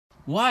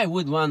Why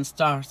would one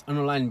start an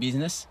online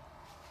business?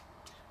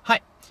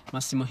 Hi,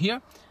 Massimo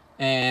here,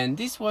 and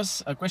this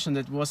was a question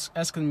that was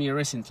asked me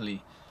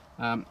recently.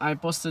 I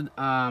posted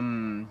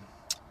a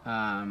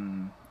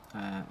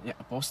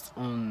post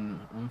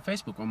on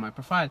Facebook on my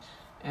profile,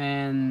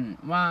 and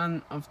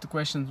one of the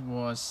questions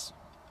was,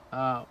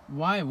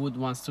 why would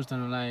one start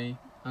an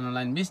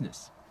online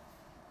business?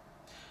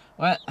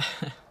 Well,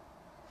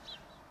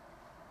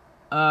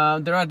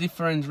 there are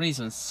different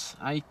reasons.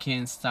 I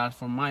can start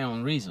from my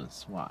own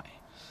reasons why.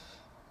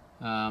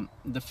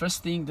 The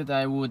first thing that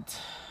I would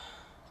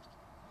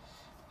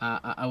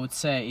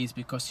say is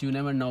because you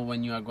never know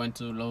when you are going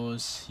to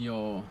lose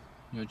your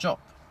job,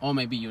 or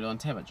maybe you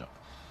don't have a job.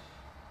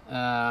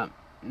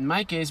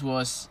 My case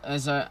was,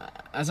 as I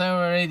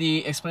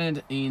already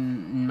explained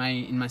in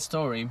my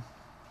story,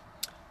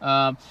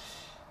 I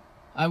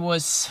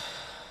was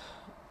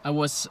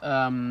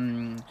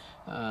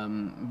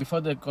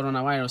before the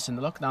coronavirus and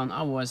the lockdown,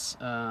 I was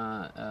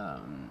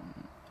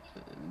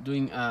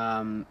doing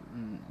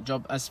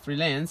job as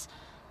freelance,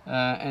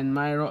 and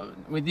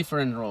with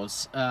different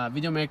roles: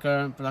 video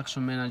maker,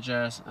 production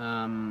manager,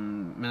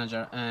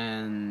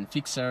 and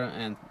fixer,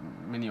 and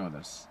many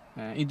others.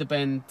 It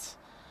depended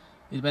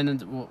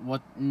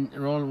what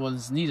role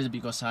was needed,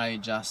 because I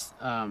just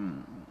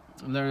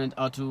learned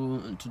how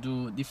to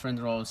do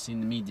different roles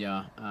in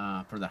media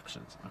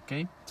productions.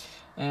 Okay,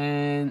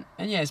 and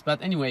yes,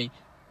 but anyway,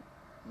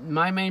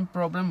 my main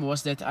problem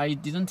was that I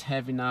didn't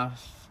have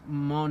enough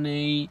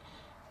money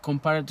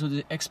compared to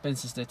the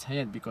expenses that I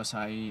had, because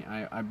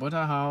I bought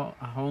a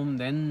home,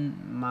 then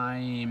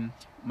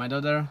my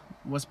daughter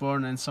was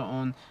born, and so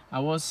on. I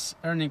was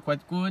earning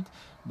quite good,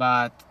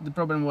 but the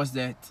problem was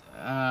that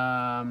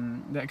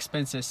the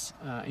expenses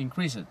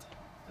increased,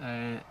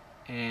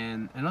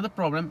 and another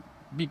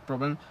big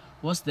problem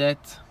was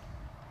that,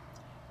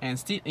 and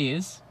still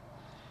is,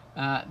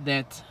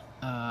 that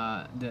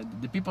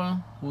the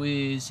people who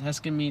is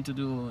asking me to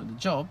do the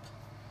job,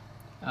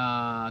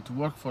 to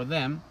work for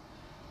them,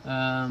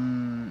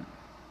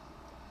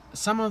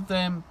 some of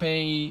them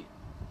pay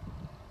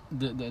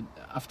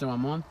after a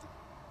month,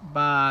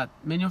 but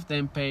many of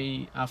them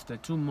pay after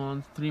 2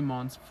 months, 3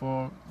 months,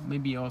 4,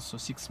 maybe also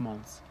 6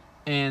 months.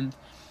 And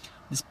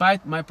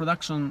despite my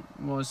production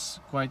was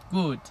quite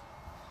good,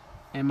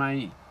 and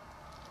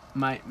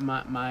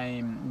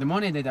the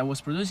money that I was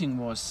producing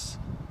was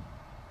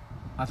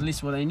at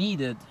least what I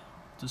needed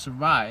to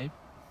survive,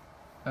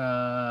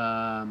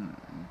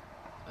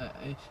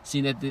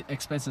 seeing that the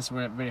expenses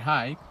were very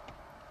high,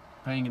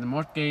 paying the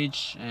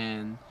mortgage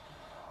and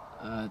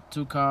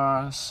 2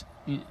 cars,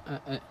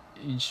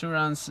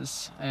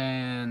 insurances,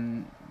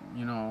 and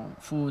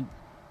food,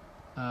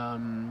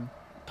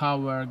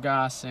 power,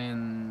 gas,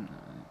 and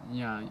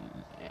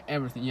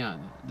everything.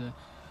 The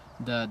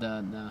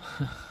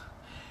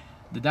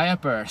the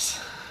diapers.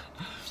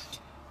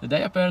 The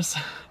diapers.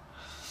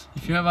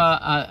 If you have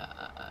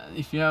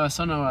a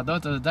son or a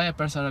daughter, the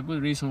diapers are a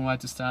good reason why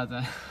to start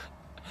an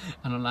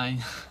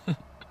online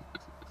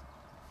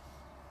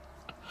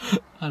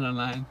an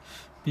online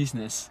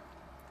business,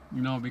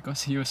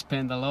 because you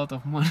spend a lot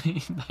of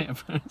money in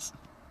diapers.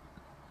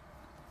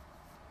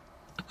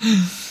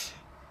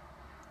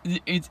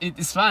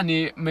 It's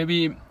funny,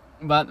 maybe,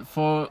 but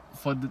for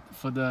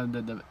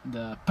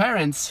the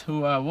parents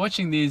who are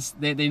watching this,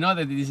 they know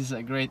that this is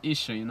a great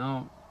issue,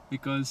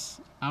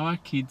 because our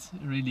kids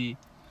really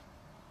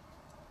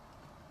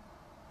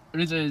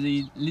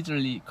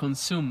literally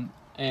consume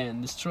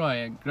and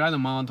destroy a great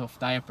amount of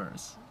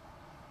diapers.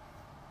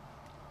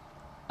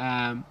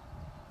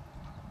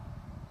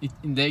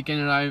 They can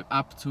arrive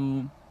up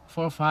to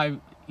 4 or 5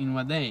 in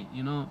one day.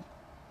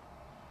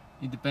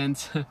 It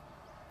depends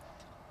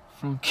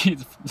from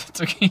kid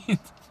to kid.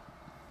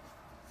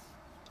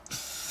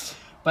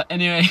 But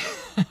anyway,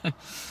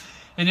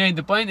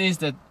 the point is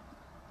that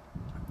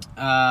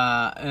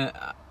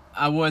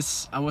I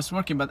was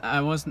working, but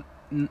I was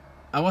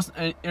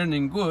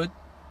earning good,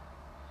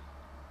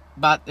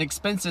 but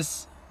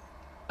expenses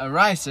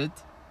rised,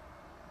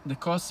 the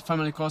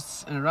family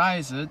costs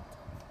rised,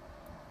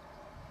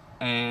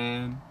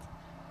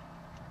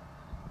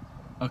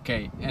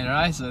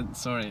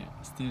 sorry,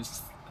 still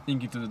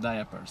thinking to the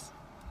diapers.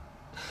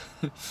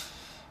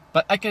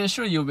 But I can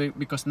assure you,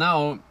 because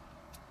now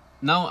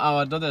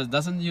our daughter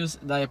doesn't use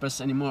diapers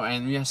anymore,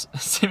 and we are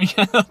saving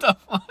a lot of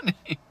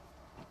money.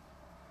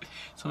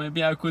 So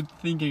maybe I could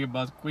thinking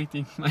about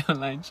quitting my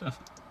online shop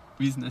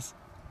business.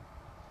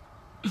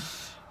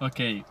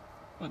 Okay,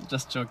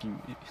 just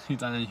joking.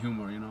 Italian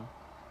humor,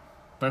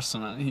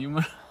 personal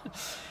humor.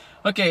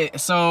 Okay,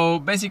 so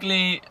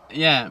basically,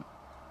 yeah,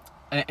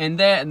 and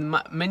then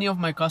many of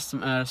my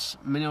customers,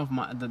 many of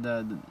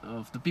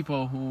the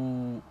people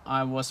who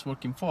I was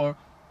working for,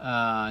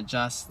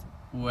 just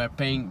were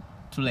paying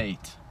too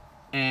late,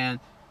 and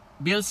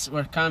bills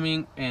were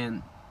coming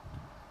and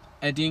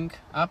adding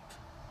up,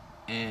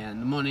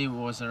 and the money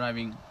was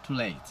arriving too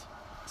late.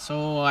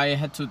 So I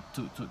had to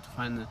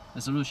find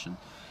a solution,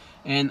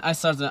 and I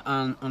started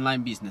an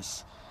online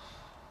business.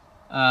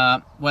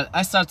 Well,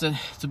 I started,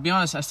 to be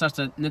honest, I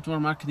started network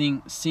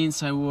marketing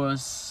since I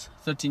was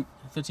 13,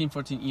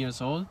 14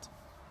 years old.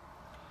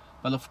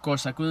 But of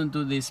course, I couldn't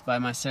do this by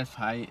myself.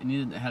 I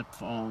needed help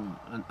from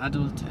an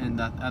adult, and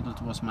that adult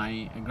was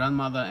my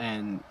grandmother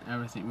and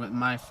everything. With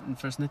my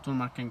first network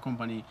marketing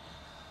company,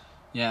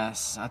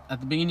 yes, at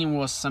the beginning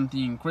was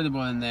something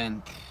incredible, and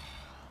then,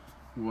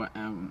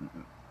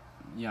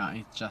 yeah,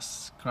 it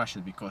just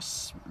crashed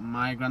because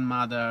my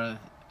grandmother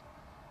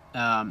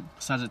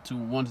started to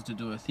wanted to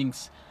do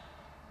things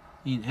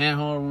in her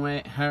own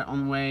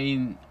way.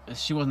 And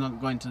she was not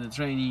going to the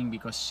training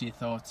because she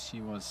thought she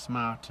was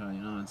smarter,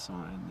 and so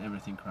on, and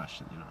everything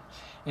crashed,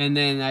 And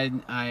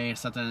then I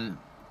started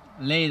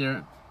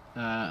later.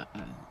 I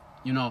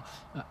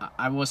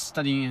was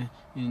studying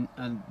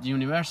at the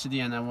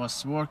university, and I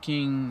was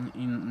working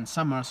in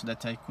summer so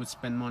that I could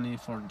spend money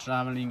for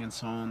traveling and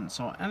so on.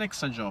 So an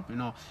extra job,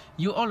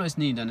 you always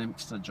need an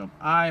extra job.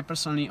 I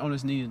personally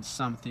always needed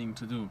something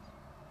to do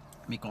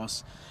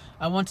because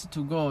I wanted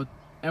to go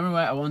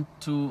everywhere. I want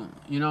to,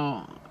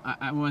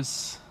 I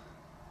was,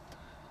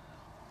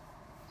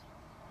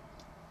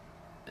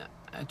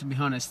 to be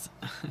honest,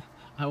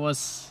 I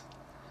was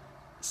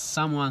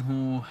someone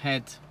who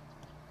had,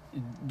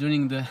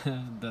 during the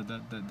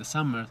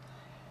summer,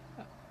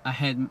 I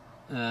had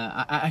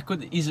I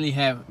could easily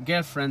have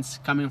girlfriends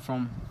coming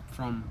from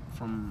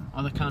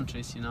other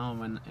countries,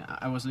 when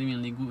I was living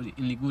in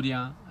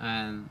Liguria,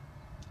 and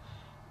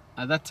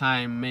at that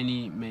time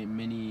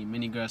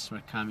many girls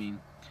were coming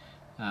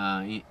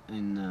in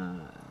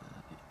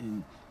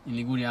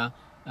Liguria,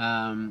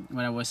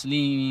 where I was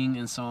living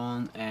and so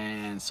on.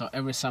 And so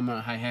every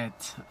summer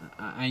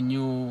I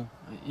knew,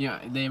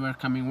 they were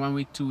coming 1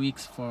 week, 2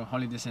 weeks for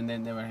holidays, and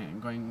then they were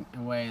going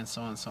away and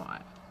so on. So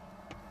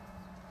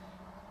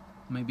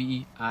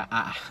maybe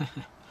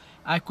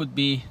I could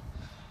be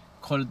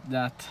called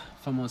that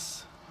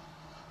famous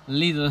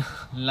little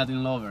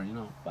Latin lover,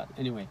 but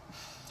anyway.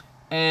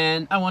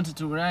 And I wanted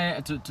to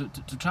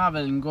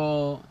travel and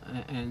go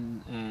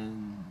and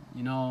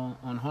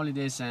on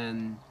holidays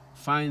and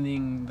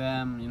finding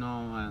them,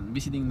 and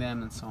visiting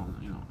them and so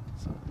on,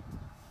 So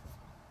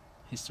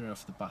history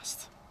of the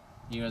past,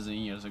 years and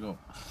years ago.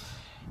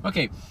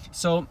 Okay,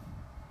 so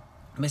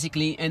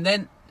basically, and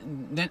then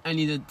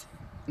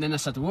I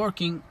started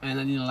working, and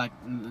I didn't like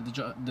the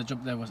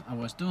job that I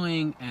was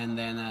doing, and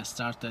then I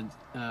started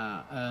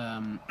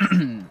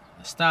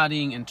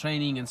studying and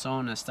training and so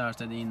on. I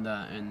started in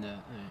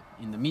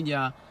the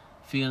media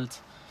field.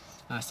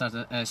 I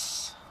started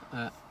as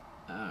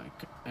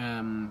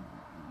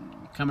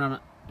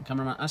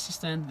cameraman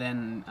assistant.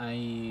 Then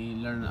I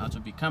learned how to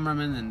be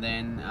cameraman, and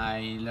then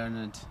I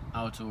learned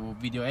how to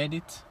video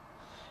edit,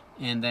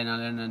 and then I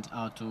learned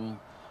how to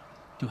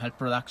help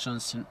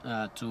productions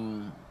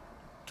to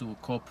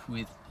cope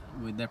with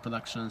their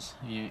productions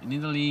here in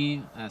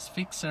Italy as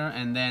fixer.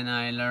 And then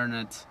I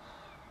learned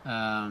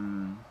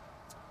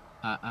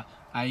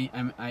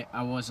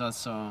I was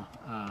also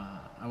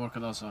I worked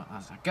also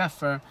as a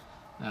gaffer,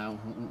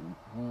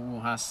 who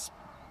has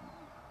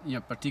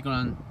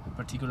particular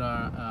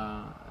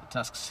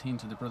tasks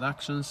into the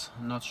productions,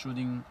 not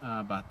shooting,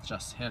 but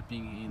just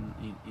helping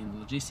in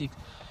logistics.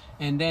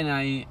 And then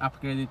I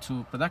upgraded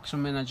to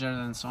production manager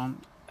and so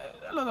on,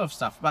 a lot of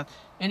stuff. But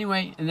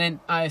anyway, and then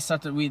I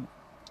started with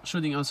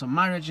shooting also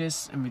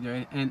marriages and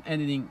video and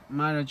editing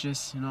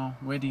marriages,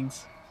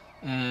 weddings,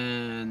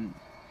 and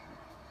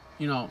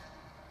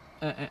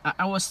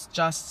I was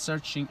just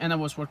searching, and I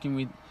was working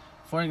with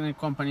foreign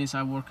companies.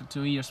 I worked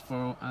 2 years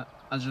for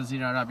Al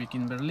Jazeera Arabic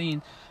in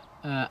Berlin.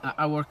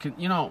 I worked, a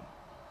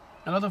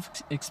lot of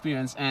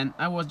experience, and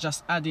I was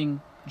just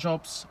adding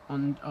jobs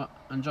on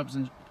jobs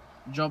and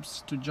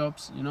jobs to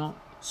jobs,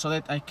 so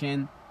that I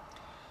can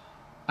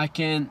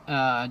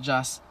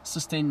just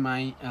sustain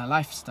my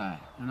lifestyle,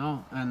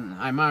 And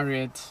I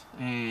married,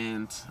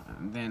 and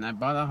then I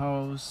bought a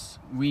house.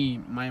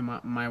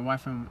 My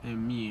wife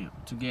and me,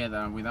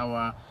 together with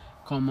our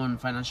common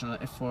financial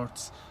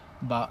efforts,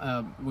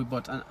 but we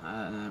bought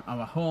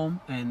our home,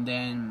 and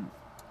then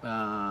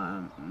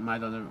my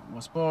daughter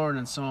was born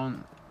and so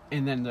on,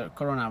 and then the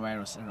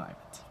coronavirus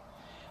arrived.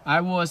 I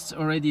was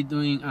already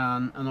doing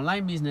an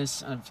online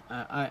business.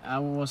 I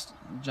was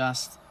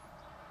just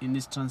in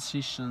this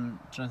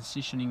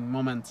transitioning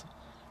moment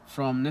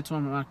from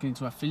network marketing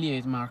to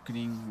affiliate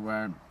marketing,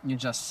 where you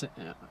just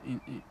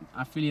in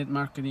affiliate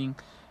marketing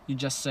you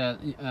just sell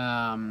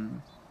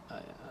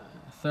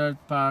third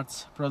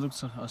parts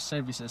products or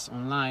services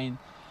online,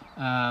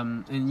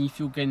 and if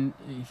you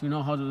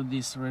know how to do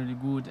this really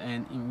good,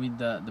 and with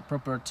the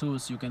proper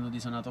tools, you can do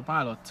this on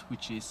autopilot,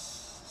 which is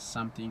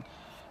something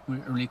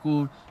really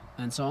cool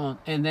and so on.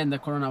 And then the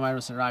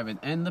coronavirus arrived,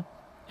 and the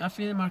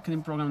affiliate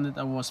marketing program that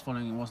I was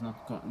following was not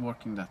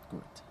working that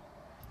good.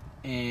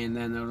 And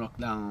then the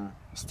lockdown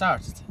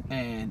started,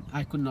 and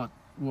I could not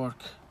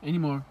work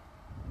anymore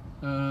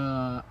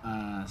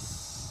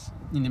as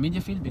in the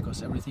media field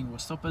because everything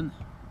was stopped.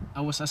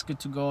 I was asked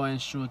to go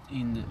and shoot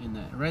in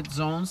the red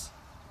zones,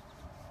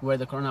 where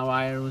the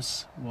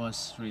coronavirus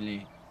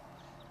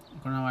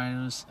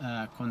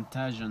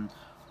contagion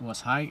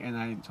was high, and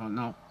I thought,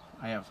 no,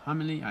 I have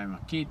family, I have a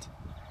kid,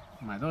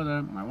 my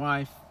daughter, my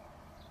wife.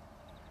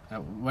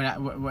 When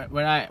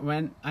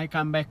I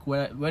come back,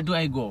 where do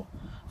I go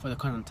for the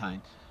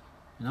quarantine?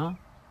 You know,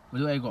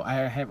 where do I go? I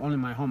have only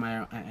my home.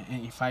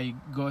 If I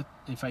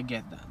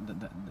get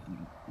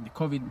the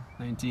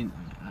COVID-19,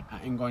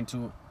 I'm going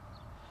to.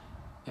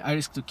 I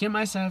risk to kill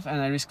myself,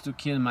 and I risk to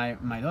kill my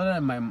daughter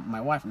and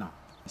my wife now.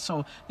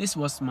 So this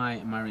was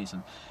my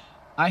reason.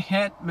 I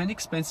had many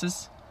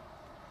expenses,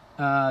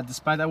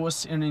 despite I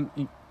was earning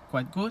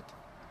quite good,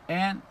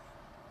 and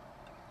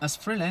as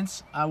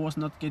freelance, I was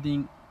not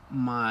getting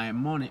my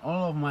money,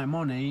 all of my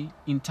money,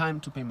 in time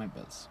to pay my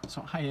bills.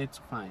 So I had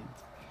to find.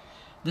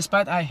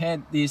 Despite I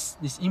had this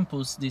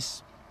impulse,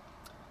 this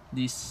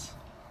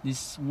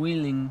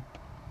willingness,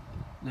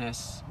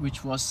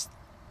 which was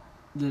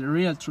the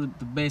real truth,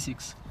 the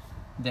basics,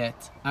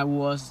 that I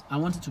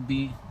wanted to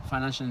be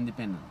financially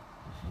independent.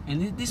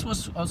 And this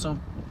was also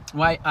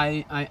why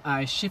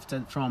I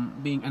shifted from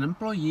being an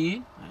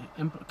employee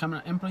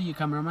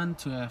cameraman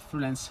to a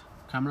freelance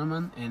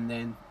cameraman, and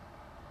then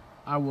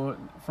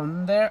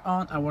from there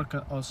on I work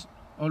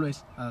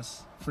always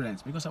as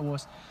freelance, because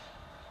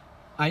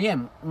I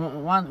am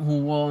one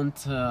who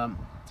wants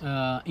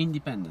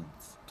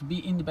independence. To be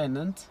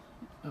independent,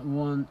 I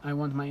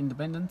want my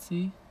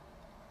independency,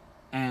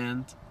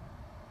 and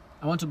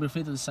I want to be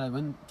free to decide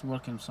when to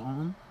work and so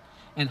on,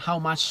 and how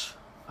much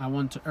I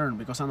want to earn,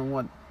 because I don't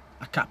want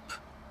a cap.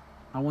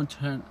 I want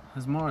to earn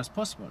as more as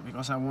possible,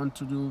 because I want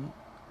to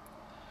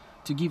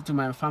give to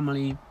my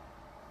family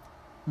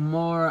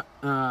more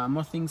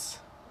things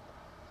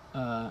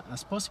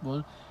as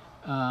possible,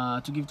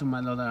 to give to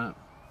my daughter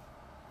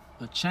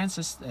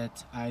chances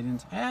that I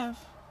didn't have,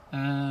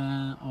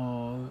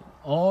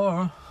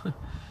 or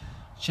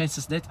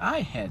chances that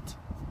I had,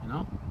 you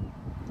know.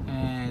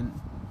 And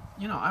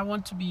I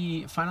want to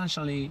be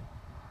financially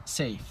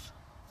safe,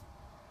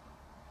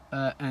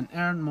 and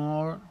earn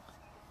more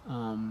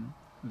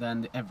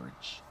than the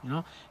average,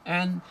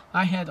 and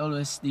I had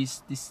always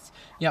this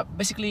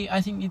basically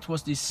I think it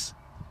was this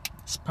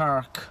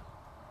spark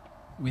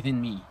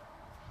within me,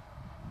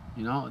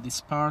 this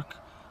spark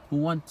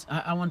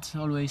I want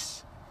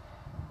always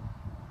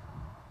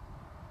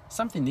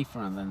something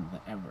different than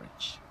the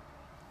average.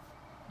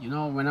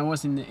 When I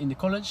was in the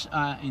college,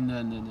 in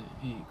the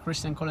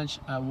Christian college,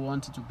 I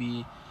wanted to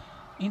be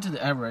into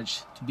the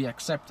average, to be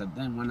accepted.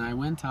 Then when I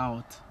went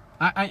out,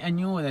 I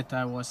knew that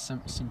I was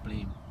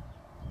simply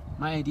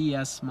my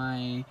ideas,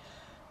 my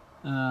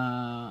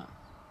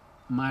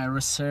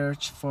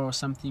research for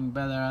something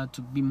better,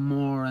 to be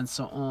more and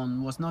so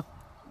on, was not,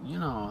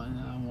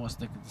 I was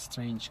the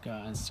strange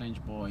guy,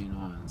 strange boy,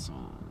 and so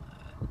on.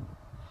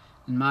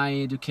 My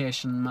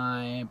education,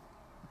 my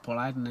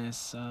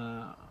politeness,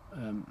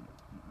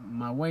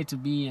 my way to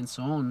be and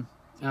so on,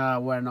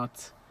 were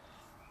not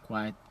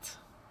quite.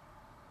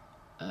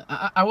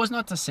 I was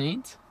not a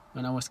saint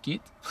when I was a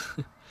kid,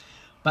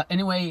 but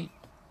anyway,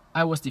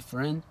 I was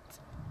different,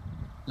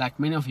 like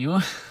many of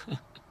you.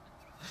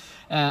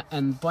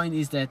 And the point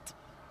is that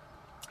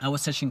I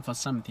was searching for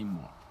something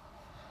more.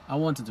 I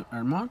wanted to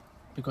earn more,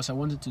 because I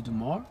wanted to do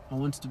more. I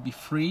wanted to be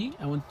free.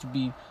 I wanted to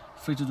be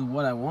free to do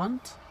what I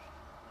wanted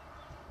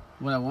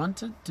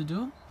to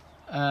do,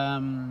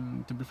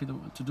 to be free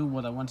to do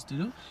what I wanted to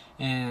do,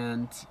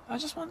 and I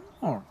just want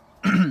more.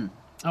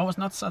 I was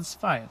not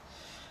satisfied,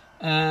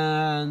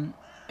 and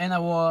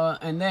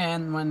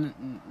then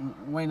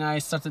when I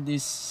started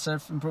this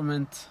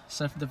self-improvement,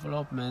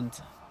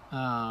 self-development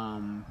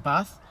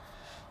path,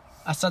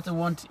 I started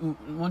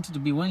wanted to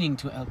be willing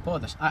to help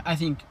others. I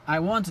think I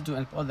wanted to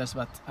help others,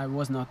 but I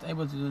was not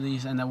able to do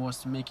this, and I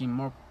was making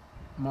more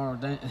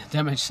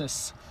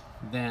damages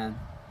than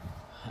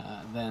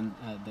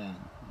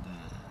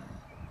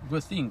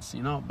good things,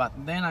 But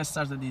then I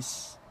started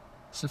this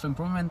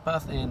self-improvement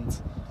path,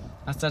 and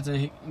I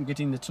started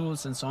getting the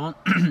tools and so on,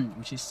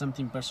 which is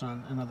something personal,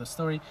 another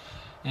story.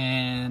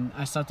 And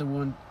I started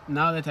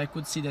now that I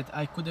could see that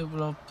I could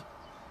develop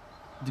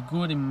the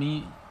good in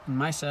me, in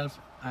myself,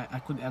 I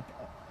could help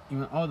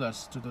even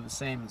others to do the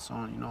same and so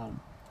on,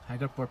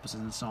 higher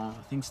purposes and so on,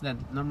 things that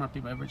normal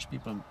people, average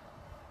people,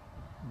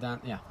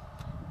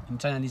 in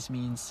China this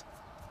means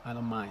I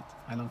don't mind,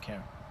 I don't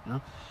care,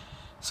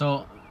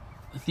 so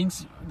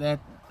things that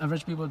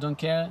average people don't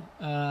care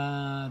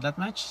that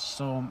much.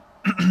 So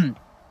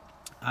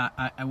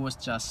I was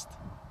just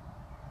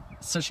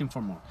searching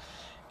for more,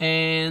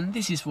 and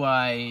this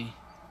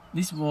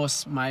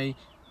was my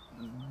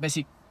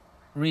basic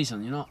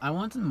reason. I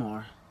wanted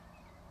more.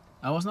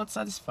 I was not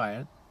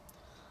satisfied.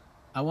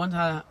 I want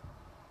a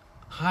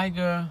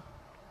higher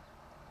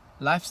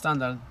life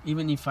standard,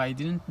 even if I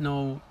didn't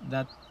know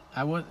that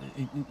I was.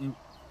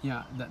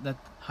 That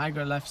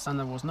higher life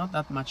standard was not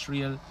that much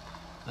real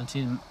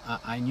until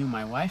I knew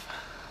my wife.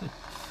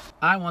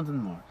 I wanted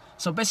more.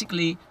 So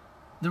basically,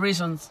 the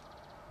reasons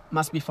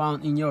must be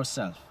found in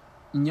yourself,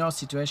 in your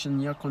situation, in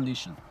your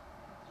condition,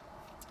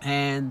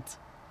 and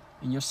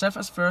in yourself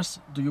as first.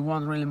 Do you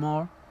want really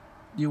more?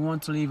 Do you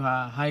want to live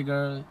a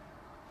higher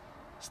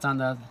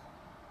standard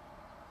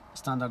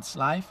standards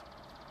life?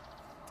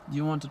 Do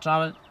you want to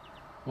travel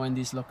when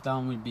this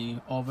lockdown will be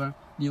over?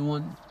 Do you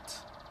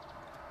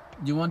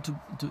want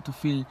to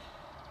feel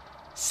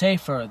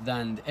safer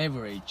than the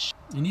average?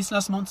 In these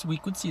last months, we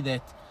could see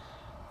that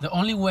the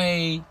only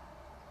way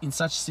in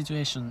such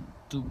situation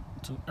to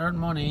earn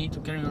money, to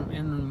carry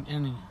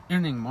on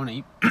earning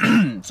money,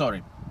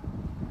 sorry,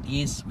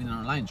 is with an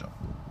online job.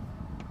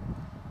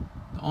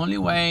 The only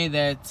way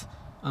that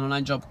an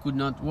online job could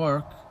not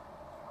work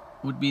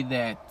would be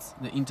that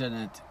the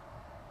internet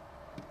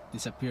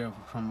disappear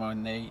from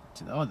one day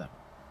to the other.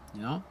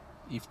 You know,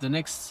 if the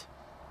next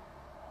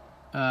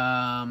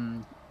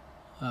world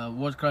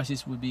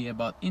crisis would be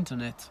about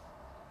internet,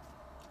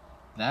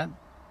 that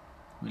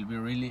will be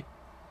really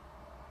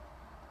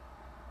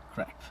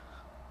crap,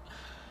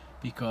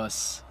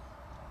 because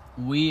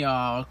we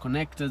are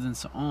connected and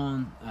so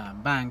on,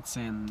 banks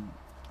and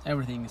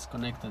everything is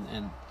connected,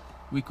 and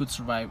we could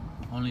survive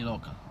only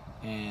local,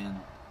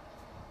 and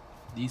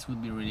this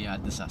would be really a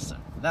disaster.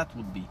 That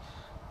would be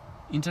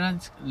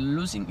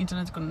losing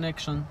internet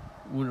connection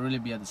would really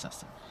be a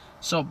disaster.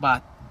 So,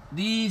 but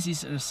this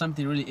is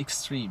something really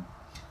extreme.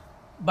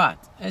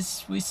 But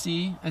as we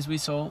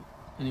saw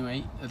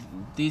anyway,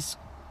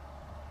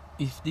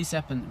 if this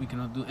happened, we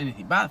cannot do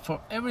anything. But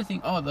for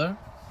everything other,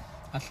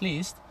 at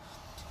least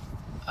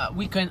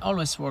we can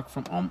always work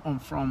from home or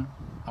from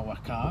our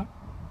car.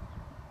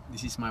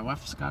 This is my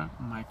wife's car.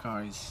 My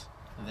car is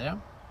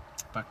there,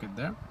 parked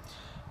there,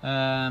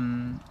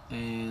 and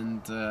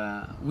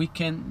we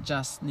can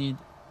just need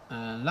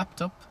a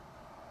laptop,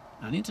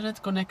 an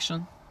internet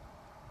connection,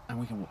 and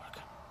we can work,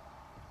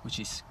 which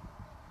is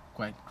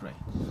quite great.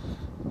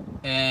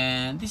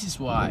 And this is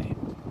why,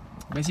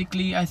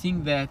 basically, I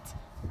think that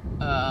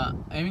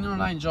having an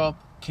online job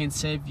can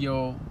save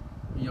your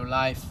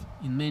life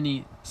in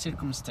many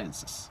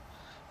circumstances,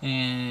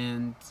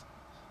 and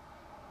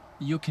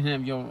you can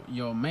have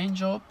your main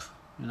job,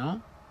 you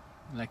know,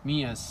 like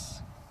me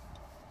as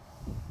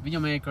video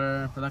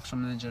maker,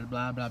 production manager,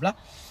 blah blah blah,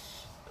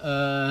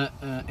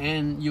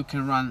 and you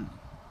can run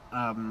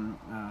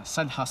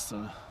side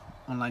hustle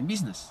online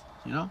business,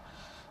 you know,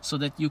 so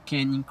that you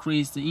can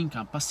increase the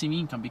income, passive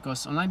income,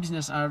 because online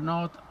business are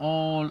not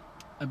all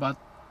about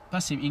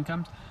passive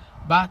income,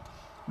 but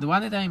the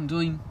one that I'm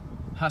doing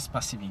has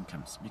passive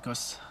incomes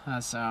because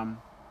has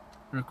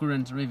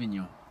recurrent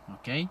revenue.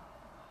 Okay,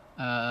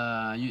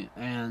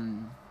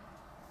 and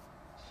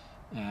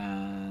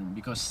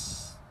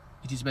because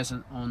it is based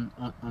on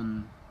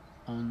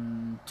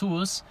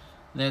tools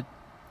that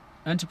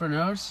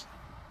entrepreneurs,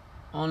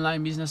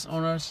 online business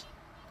owners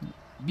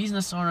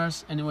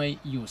anyway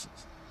use.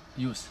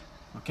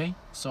 Okay,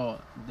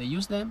 so they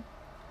use them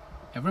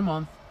every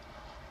month,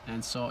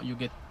 and so you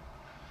get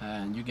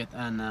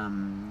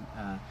an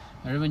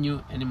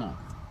revenue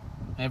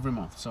every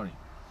month, sorry.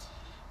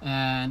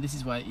 And this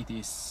is why it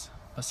is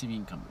passive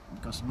income,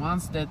 because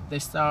once that they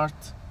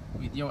start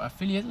with your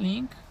affiliate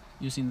link,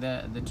 using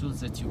the tools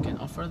that you can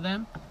offer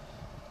them,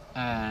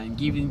 and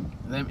giving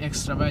them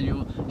extra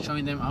value,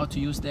 showing them how to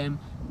use them,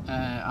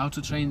 how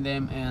to train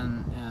them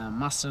and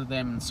master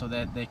them, so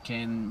that they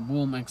can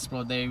boom,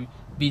 explode their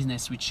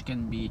business, which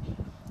can be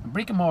a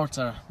brick and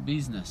mortar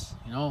business,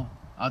 you know,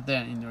 out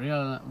there in the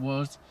real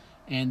world,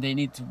 and they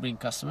need to bring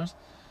customers,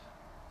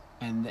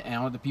 and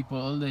all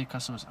the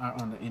customers are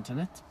on the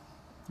internet.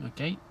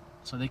 Okay,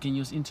 so they can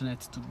use internet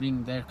to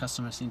bring their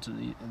customers into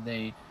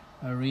the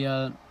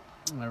real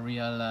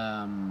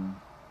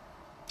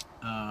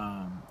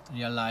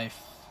life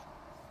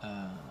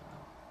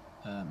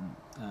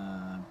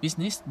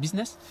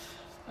business,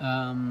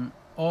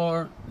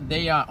 or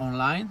they are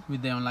online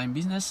with their online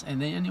business,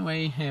 and they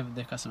anyway have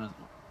their customers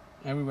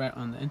everywhere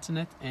on the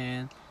internet,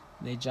 and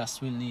they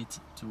just will need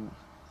to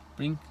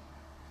bring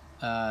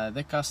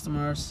the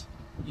customers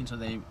into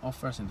their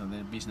offers, into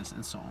their business,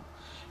 and so on.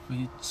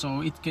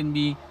 So it can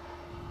be,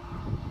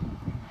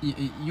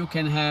 you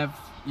can have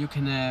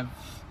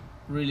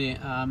really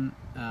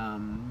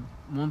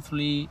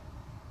monthly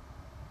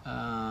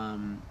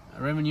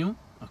revenue,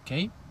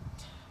 okay,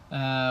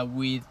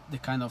 with the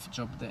kind of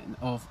job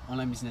of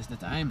online business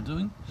that I am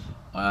doing,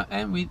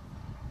 and with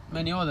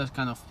many other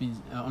kind of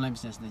online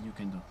business that you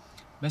can do.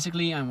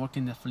 Basically, I'm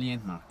working in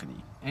affiliate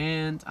marketing,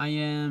 and I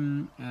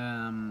am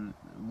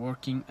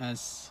working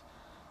as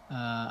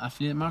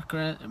affiliate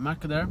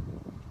marketer,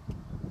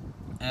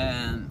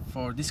 and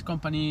for this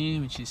company,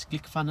 which is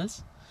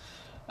ClickFunnels,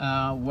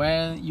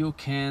 where you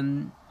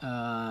can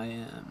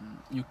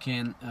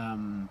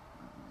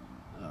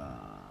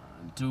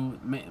do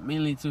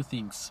mainly two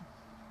things: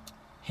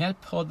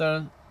 help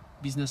other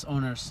business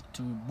owners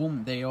to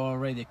boom their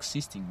already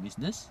existing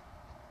business.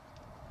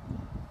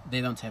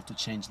 They don't have to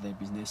change their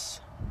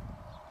business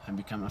and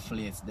become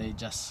affiliates. They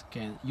just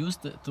can use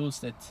the tools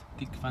that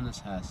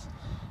ClickFunnels has,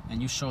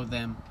 and you show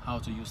them how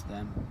to use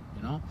them,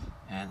 you know,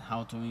 and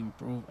how to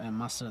improve and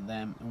master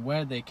them,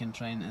 where they can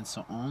train and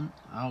so on,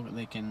 how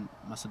they can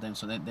master them,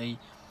 so that they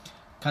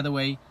cut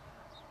away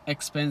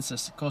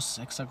expenses,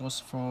 extra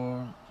costs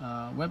for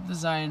web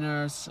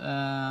designers,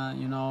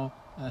 you know,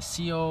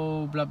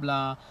 SEO, blah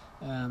blah,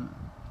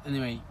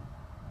 anyway,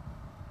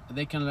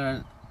 they can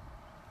learn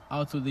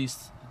how to do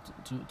this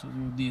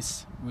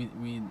with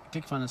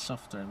ClickFunnels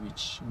software,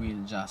 which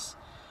will just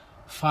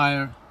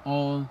fire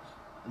all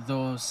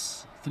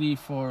those 3,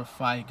 4,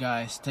 5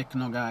 guys,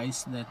 techno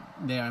guys that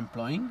they are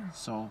employing,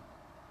 so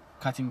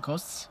cutting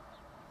costs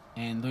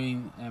and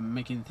doing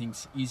making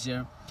things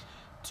easier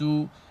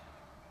in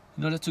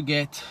order to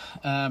get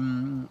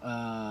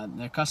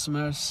their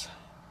customers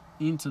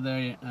into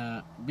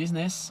their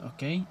business,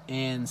 okay,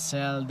 and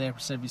sell their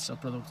service or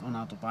product on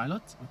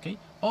autopilot, okay.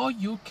 Or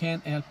you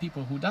can help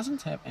people who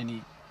doesn't have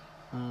any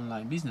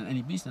online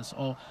business,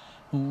 or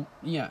who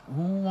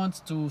wants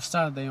to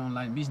start their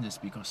online business,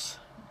 because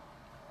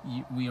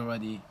we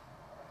already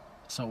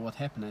saw what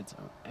happened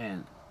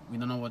and we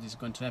don't know what is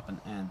going to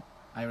happen, and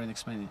I already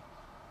explained it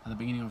at the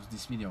beginning of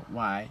this video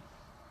why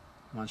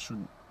one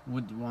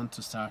would want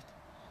to start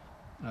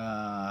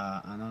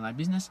an online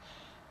business.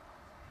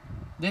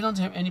 They don't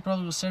have any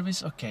product or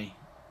service, okay,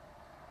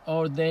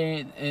 or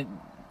they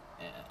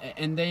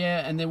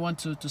want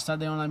to start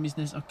their online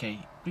business, okay.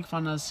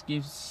 ClickFunnels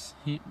gives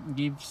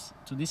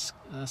to this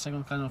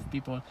second kind of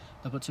people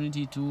the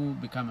opportunity to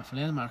become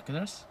affiliate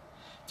marketers,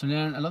 to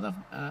learn a lot of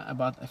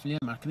about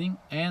affiliate marketing,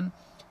 and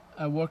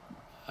work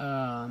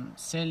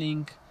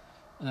selling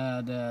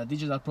the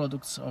digital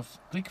products of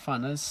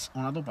ClickFunnels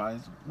on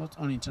autopilot, not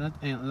on internet,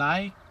 and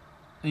like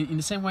in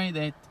the same way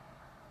that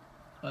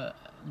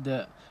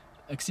the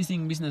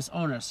existing business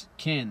owners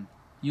can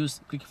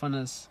use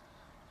ClickFunnels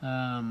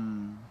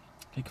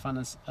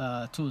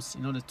tools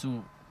in order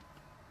to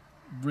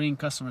bring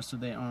customers to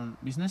their own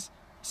business.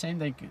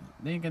 They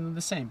can do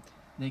the same.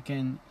 They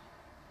can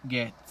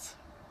get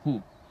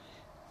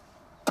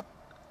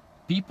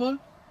people.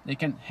 They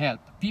can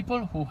help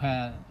people who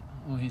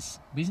is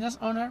business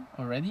owner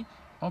already,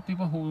 or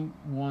people who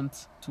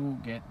want to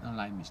get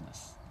online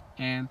business,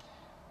 and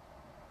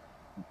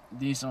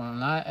this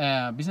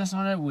online business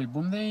owner will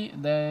boom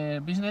their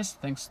business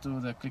thanks to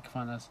the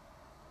ClickFunnels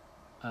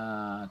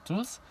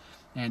tools,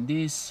 and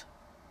these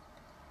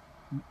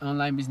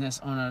online business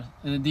owners,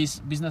 these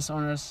business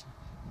owners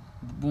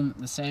boom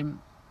the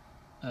same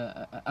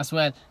as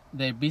well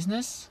their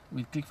business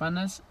with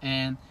ClickFunnels,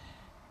 and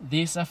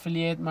this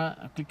affiliate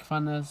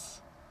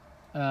ClickFunnels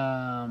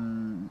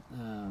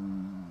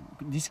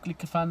this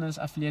ClickFunnels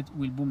affiliate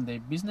will boom their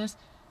business,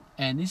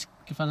 and this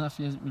ClickFunnels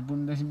affiliate will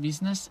boom their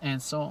business,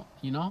 and so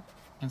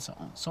and so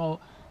on.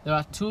 So there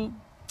are two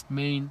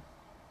main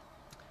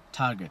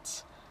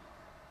targets: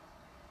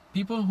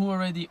 people who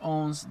already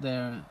owns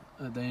their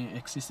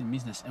existing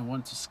business and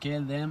want to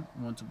scale them,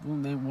 want to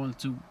boom them, want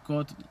to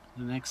go to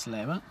the next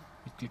level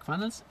with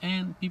ClickFunnels,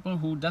 and people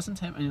who doesn't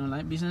have any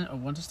online business or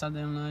want to start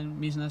their online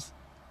business,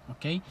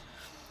 okay,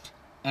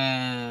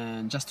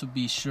 and just to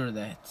be sure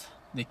that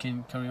they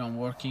can carry on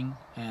working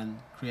and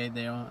create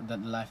their own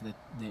that life that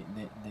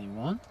they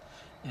want,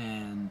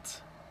 and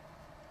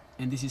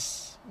this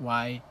is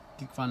why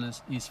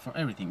ClickFunnels is for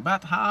everything.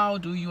 But how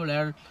do you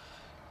learn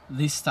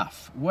this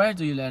stuff? Where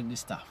do you learn this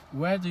stuff?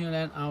 Where do you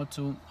learn how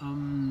to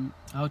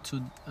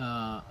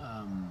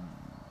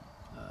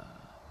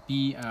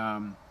be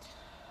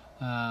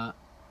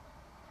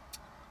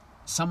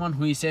someone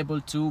who is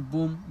able to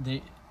boom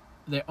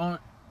their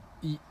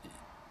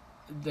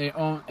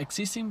own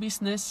existing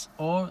business,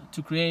 or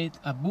to create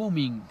a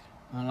booming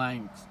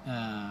online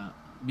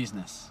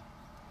business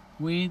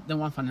with the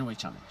One Funnel Away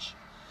challenge?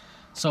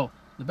 So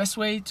the best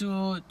way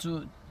to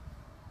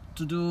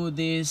do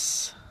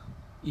this,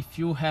 if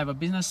you have a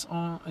business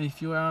if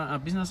you are a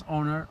business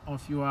owner, or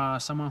if you are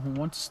someone who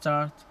wants to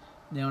start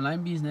the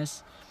online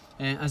business,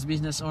 and as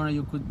business owner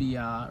you could be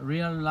a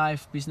real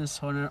life business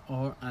owner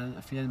or an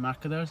affiliate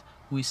marketer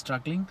who is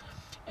struggling,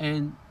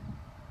 and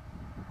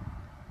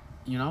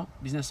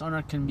business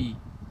owner can be,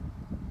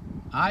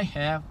 I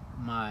have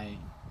my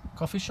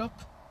coffee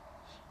shop,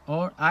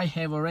 or I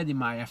have already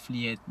my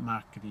affiliate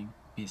marketing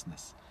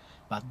business,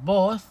 but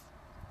both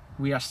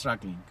we are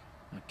struggling,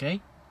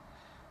 okay.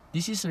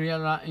 This is in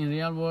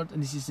real world,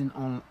 and this is in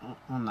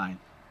online.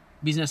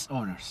 Business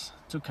owners,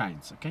 two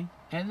kinds, okay?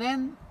 And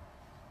then,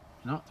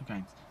 two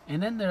kinds.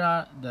 And then there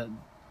are the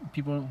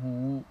people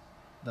who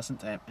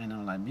doesn't have an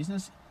online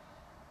business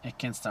and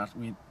can start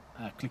with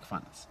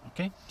ClickFunnels,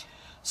 okay?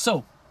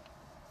 So,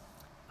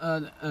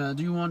 do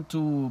you want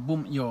to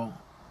boom your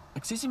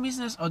existing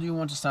business, or do you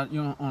want to start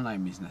your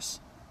online business?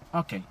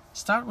 Okay,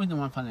 start with the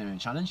One Funnel Away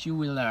challenge. You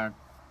will learn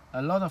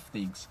a lot of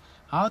things.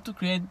 How to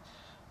create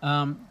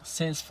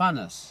sales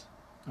funnels,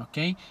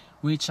 okay,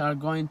 which are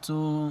going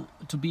to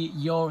be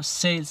your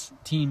sales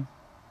team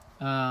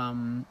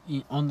on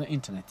the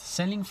internet,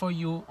 selling for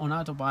you on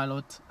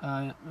autopilot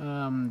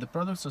the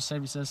products or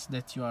services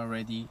that you are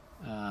already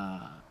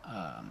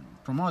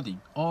promoting,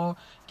 or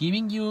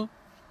giving you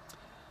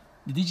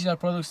the digital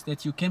products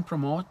that you can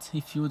promote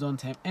if you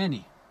don't have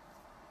any,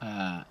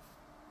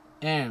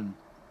 and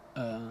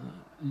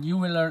you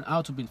will learn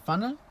how to build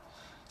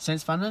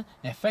sales funnel,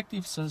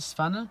 effective sales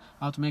funnel,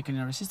 how to make an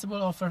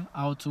irresistible offer,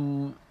 how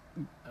to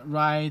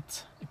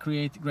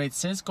create great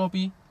sales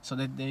copy, so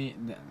that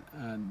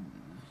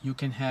you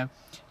can have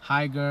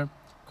higher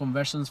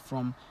conversions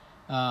from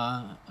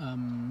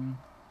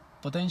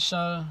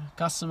potential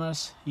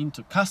customers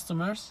into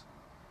customers,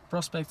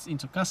 prospects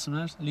into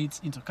customers, leads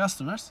into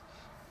customers.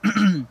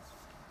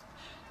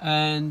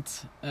 And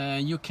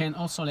you can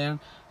also learn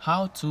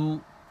how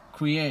to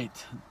create,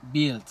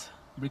 build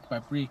brick by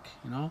brick,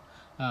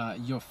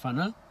 your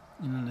funnel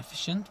in an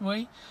efficient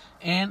way,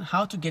 and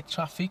how to get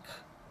traffic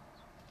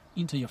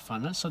into your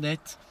funnel so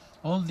that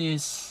all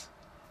this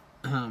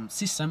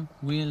system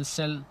will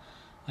sell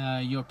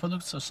your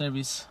products or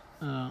service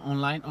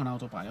online on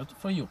autopilot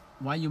for you.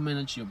 While you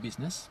manage your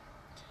business,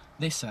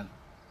 they sell.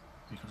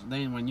 Because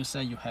then when you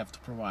sell, you have to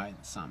provide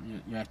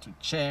some, you have to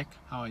check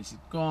how is it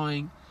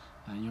going,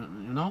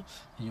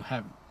 you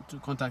have to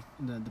contact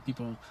the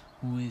people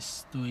who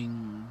is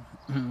doing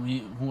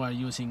who are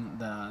using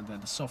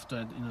the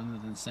software in order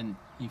to send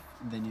if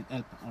they need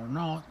help or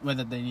not,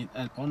 whether they need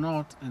help or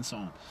not, and so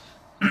on.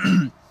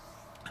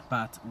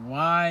 But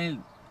while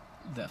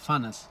the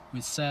funnels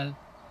will sell,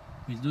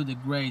 will do the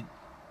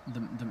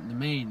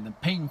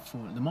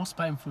most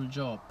painful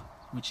job,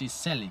 which is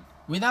selling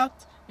without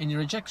any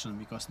rejection,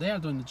 because they are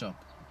doing the job.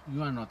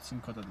 You are not in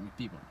contact with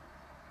people,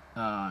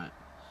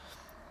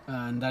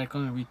 and direct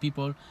contact with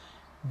people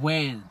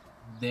when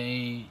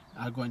they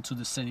are going through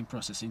the selling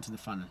process into the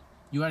funnel.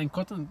 You are in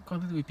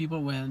contact with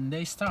people when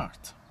they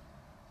start,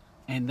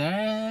 and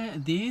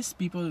these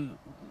people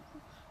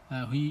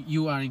who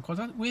you are in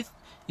contact with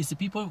is the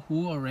people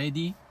who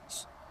already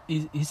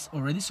is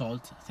already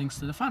sold thanks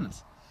to the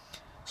funnels.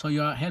 So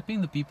you are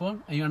helping the people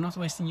and you are not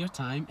wasting your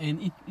time,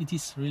 and it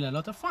is really a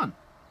lot of fun.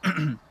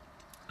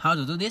 How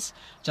to do this?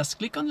 Just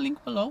click on the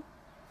link below,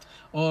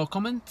 or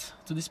comment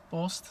to this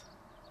post,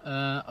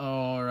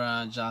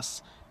 or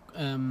just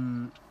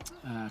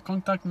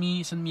contact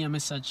me, send me a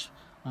message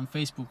on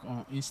Facebook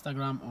or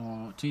Instagram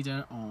or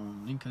Twitter or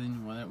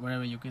LinkedIn,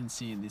 wherever you can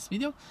see this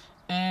video,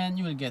 and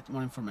you will get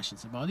more information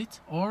about it.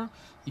 Or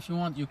if you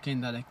want, you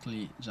can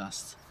directly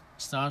just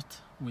start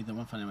with the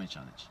One Funnel Away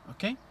challenge.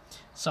 Okay,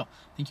 so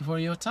thank you for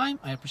your time.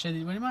 I appreciate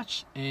it very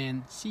much,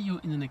 and see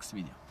you in the next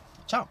video.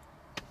 Ciao.